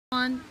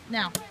On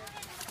now.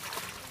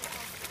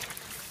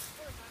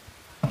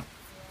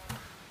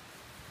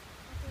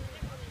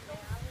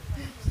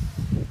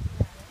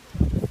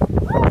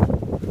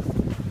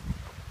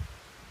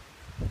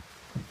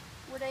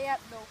 Where they at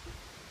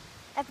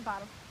though? At the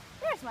bottom.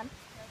 There's one.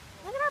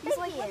 Look at how big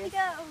Like, he let me is. go.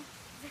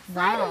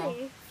 Wow.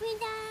 Finally.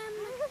 Freedom.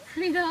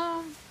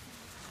 Freedom.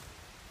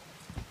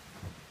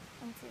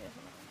 Let me see this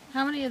one.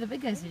 How many of the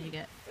big guys did you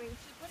get? 3.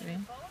 3.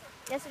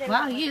 Yesterday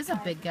Wow, was he like is a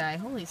 5. big guy.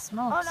 Holy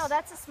smokes. Oh no,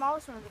 that's the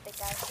smallest one of the big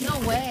guys.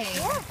 No way.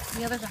 Yeah.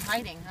 The others are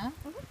hiding, huh?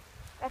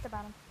 At the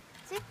bottom.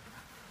 See?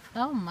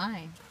 Oh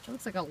my. It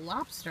looks like a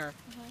lobster.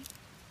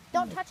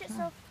 Don't Holy touch it,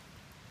 crap. so.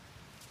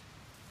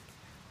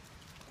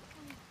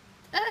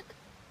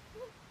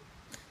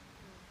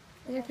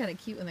 They're kind of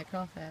cute when they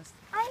crawl fast.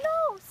 I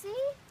know, see?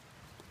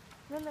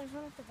 Then there's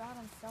one at the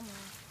bottom somewhere.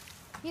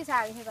 He's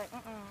hiding. He's like,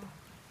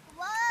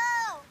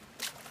 Whoa!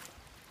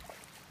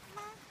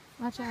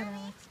 Watch out,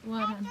 Alex.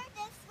 What? After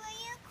this, will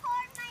you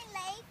record my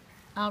lake?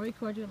 I'll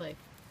record your lake.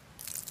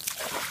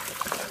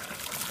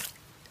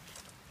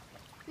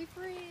 Be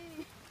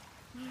free.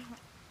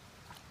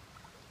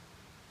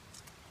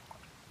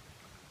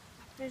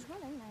 There's one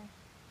in there.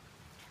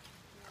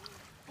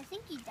 I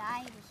think he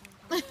died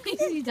or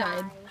something. He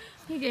died.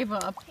 He gave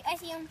up. I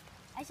see him.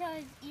 I saw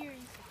his ears.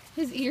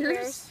 His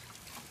ears?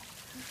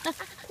 Where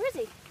is he?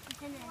 He's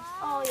in there.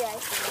 Oh yeah, I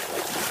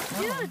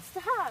see him. Oh. Dude,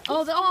 stop.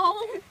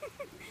 Oh,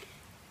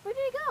 Where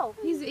did he go?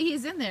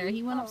 he's in there.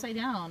 He went Oh. upside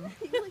down.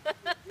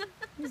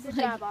 He's Good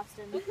like, job,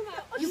 Austin.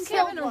 he's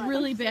killed having a one.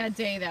 really bad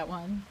day, that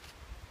one.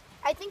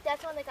 I think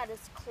that's when they got his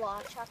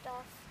claw chopped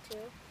off too.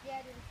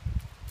 Yeah,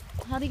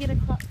 dude. How'd he get a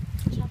chopped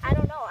I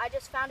don't know. I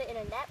just found it in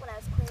a net when I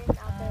was clearing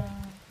out there.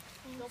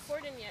 Don't pour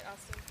it in yet,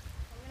 Austin.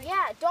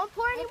 Yeah, don't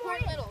pour any Don't more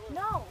pour a in. little.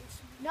 No,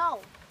 no.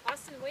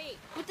 Austin, wait.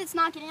 But it's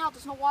not getting out.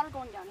 There's no water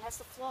going down. It has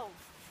to flow.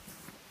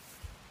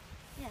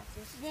 Yeah,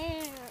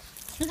 There.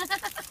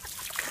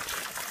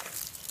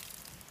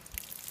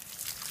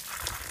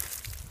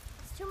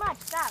 it's too much.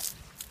 Stop.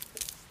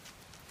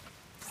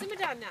 Simmer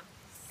down now.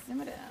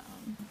 Simmer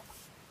down.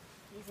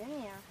 He's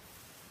in here.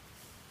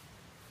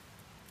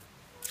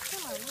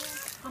 Come on,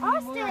 How man.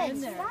 many more are in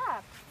Austin, there?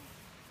 stop.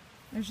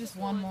 There's just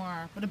one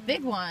more, but a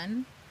big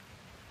one.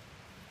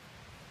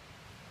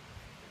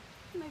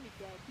 He might be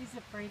dead. He's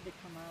afraid to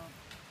come out.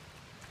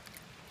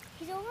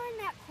 He's over in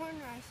that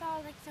corner. I saw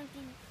like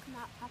something come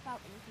out, pop out,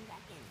 and come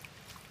back in.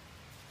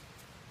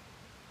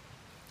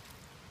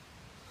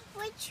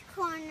 Which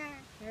corner?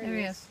 There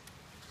he is.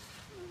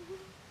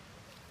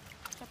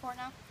 Should I pour it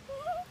now?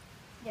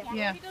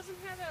 Yeah. He doesn't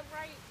have it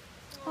right.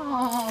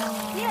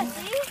 Oh. Yeah,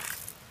 see? It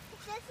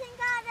doesn't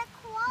got a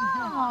claw.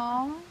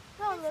 Aw.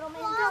 Go, little man.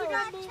 Claw Go.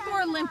 got chopped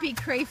Poor off. limpy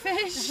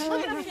crayfish.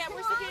 Look at him.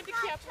 Where's the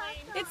handicap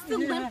lane? It's the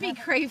limpy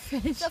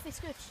crayfish. Sophie,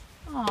 scooch.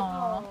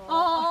 Aw.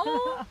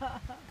 Oh.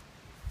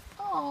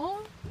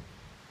 Oh.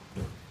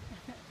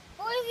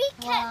 Well,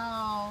 we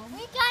Wow.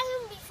 got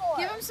him before.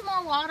 Give him some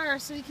more water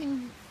so he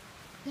can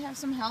have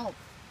some help.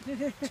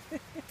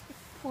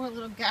 Poor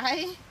little guy.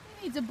 He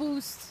needs a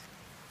boost.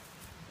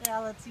 Yeah,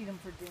 let's eat him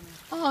for dinner.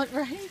 Oh,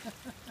 right?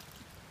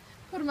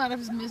 Put him out of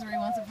his misery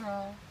once and for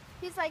all.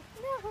 He's like,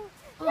 no.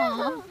 Aw.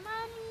 Mommy.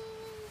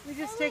 We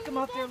just take him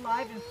up there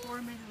live and pour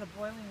him into the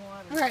boiling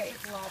water. Right.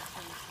 Like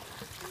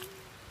lobsters.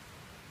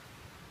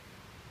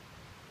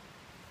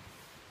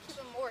 Keep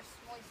him moist,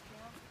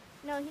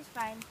 No, he's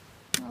fine.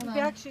 Hold We've on.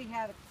 actually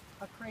had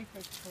a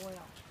crayfish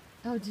boil.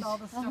 Oh, With did all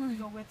the stuff oh. to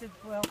go with it,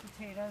 boiled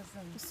potatoes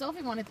and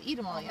Sophie wanted to eat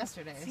them all all the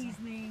yesterday. so-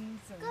 seasonings.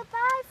 And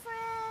Goodbye,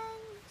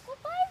 friend.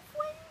 Goodbye,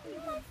 friend.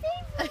 You're my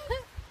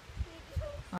favorite.